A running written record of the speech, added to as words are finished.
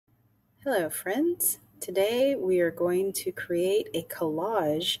Hello, friends. Today we are going to create a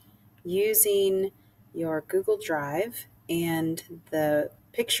collage using your Google Drive and the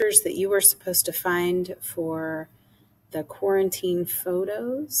pictures that you were supposed to find for the quarantine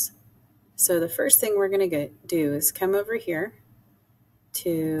photos. So, the first thing we're going to do is come over here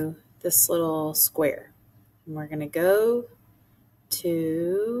to this little square. And we're going to go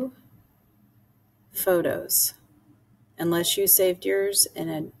to photos, unless you saved yours in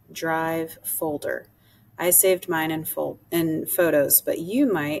a Drive folder. I saved mine in photos, but you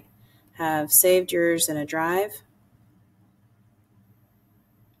might have saved yours in a Drive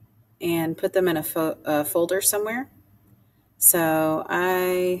and put them in a folder somewhere. So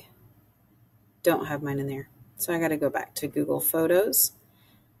I don't have mine in there. So I got to go back to Google Photos.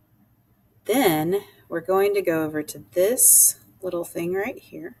 Then we're going to go over to this little thing right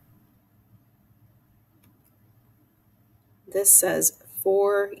here. This says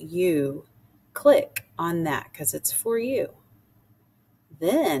For You. Click on that because it's for you.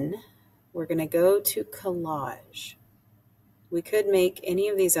 Then we're going to go to collage. We could make any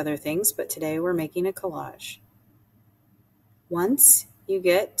of these other things, but today we're making a collage. Once you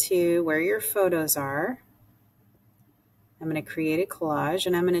get to where your photos are, I'm going to create a collage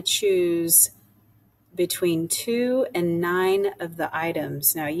and I'm going to choose between 2 and 9 of the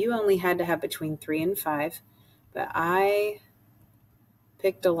items. Now, you only had to have between 3 and 5, but I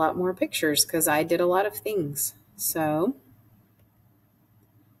picked a lot more pictures because I did a lot of things. So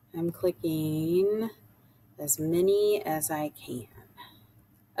I'm clicking as many as I can,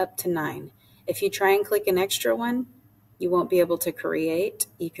 up to 9. If you try and click an extra one, you won't be able to create.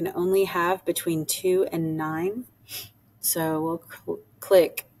 You can only have between 2 and 9. So we'll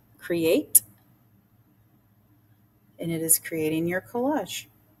click Create, and it is creating your collage.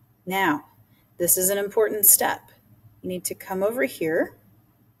 Now, this is an important step. You need to come over here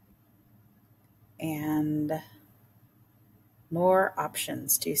and more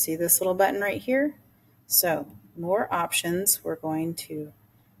options. Do you see this little button right here? So, more options, we're going to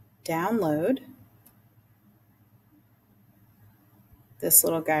download this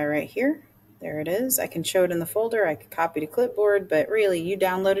little guy right here. There it is. I can show it in the folder. I could copy to clipboard, but really you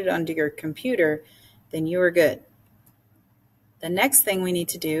download it onto your computer, then you are good. The next thing we need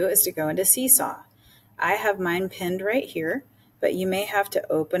to do is to go into Seesaw. I have mine pinned right here, but you may have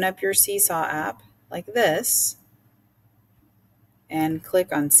to open up your Seesaw app like this and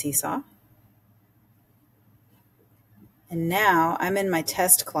click on Seesaw. And now I'm in my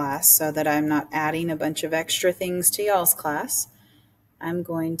test class so that I'm not adding a bunch of extra things to y'all's class. I'm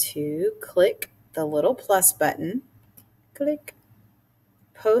going to click the little plus button, click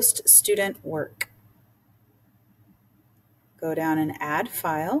Post Student Work. Go down and add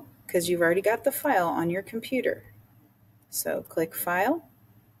file because you've already got the file on your computer. So click File.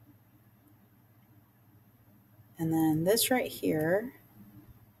 And then this right here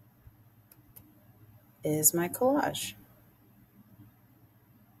is my collage.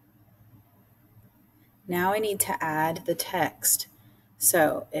 Now I need to add the text.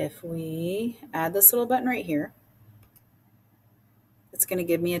 So if we add this little button right here, it's going to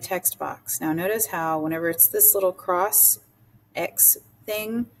give me a text box. Now notice how whenever it's this little cross X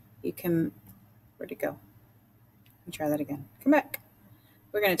thing, you can, where'd it go? Let me try that again. Come back.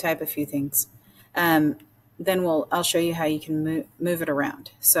 We're going to type a few things. Then I'll show you how you can move it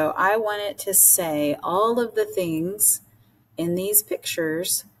around. So I want it to say all of the things in these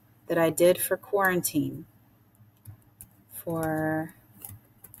pictures that I did for quarantine. For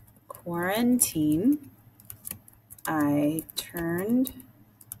quarantine, I turned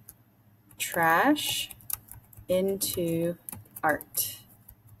trash into art,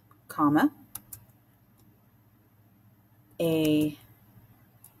 comma, a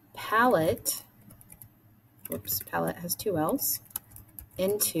palette, whoops, palette has 2 L's,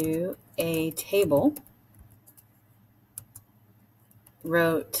 into a table,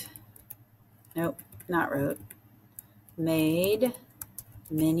 made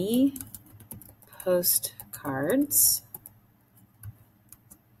mini postcards,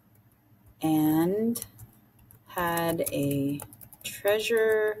 and had a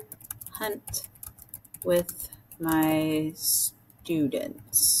treasure hunt with my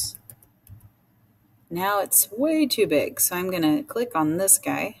students. Now it's way too big, so I'm going to click on this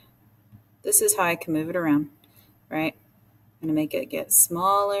guy. This is how I can move it around, right? I'm going to make it get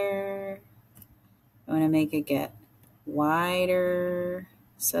smaller. I want to make it get wider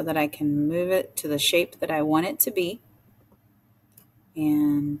so that I can move it to the shape that I want it to be.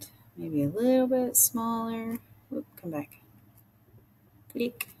 And maybe a little bit smaller. Whoop, come back.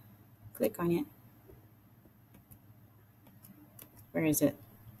 Click on it. Where is it?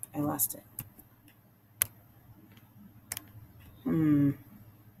 I lost it.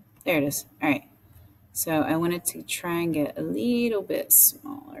 There it is. All right. So I wanted to try and get a little bit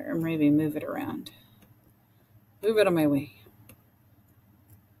smaller, or maybe move it around. Move it on my way.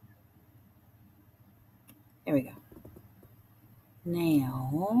 There we go.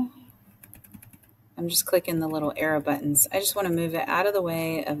 Now, I'm just clicking the little arrow buttons. I just want to move it out of the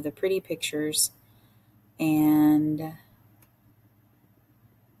way of the pretty pictures. And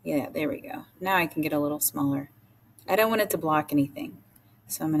yeah, there we go. Now I can get a little smaller. I don't want it to block anything.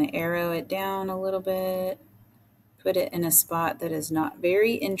 So I'm going to arrow it down a little bit, put it in a spot that is not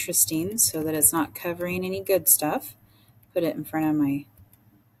very interesting so that it's not covering any good stuff. Put it in front of my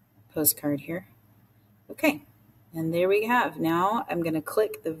postcard here. Okay, and there we have. Now I'm going to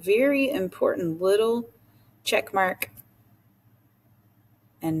click the very important little check mark.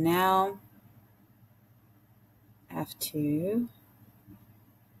 And now I have to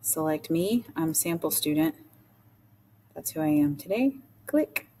select me. I'm sample student. That's who I am today.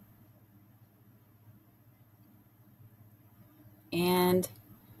 Click. And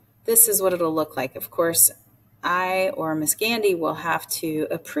this is what it'll look like. Of course, I or Miss Gandy will have to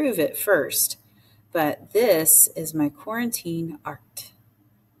approve it first, but this is my quarantine art.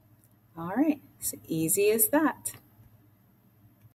 All right, as easy as that.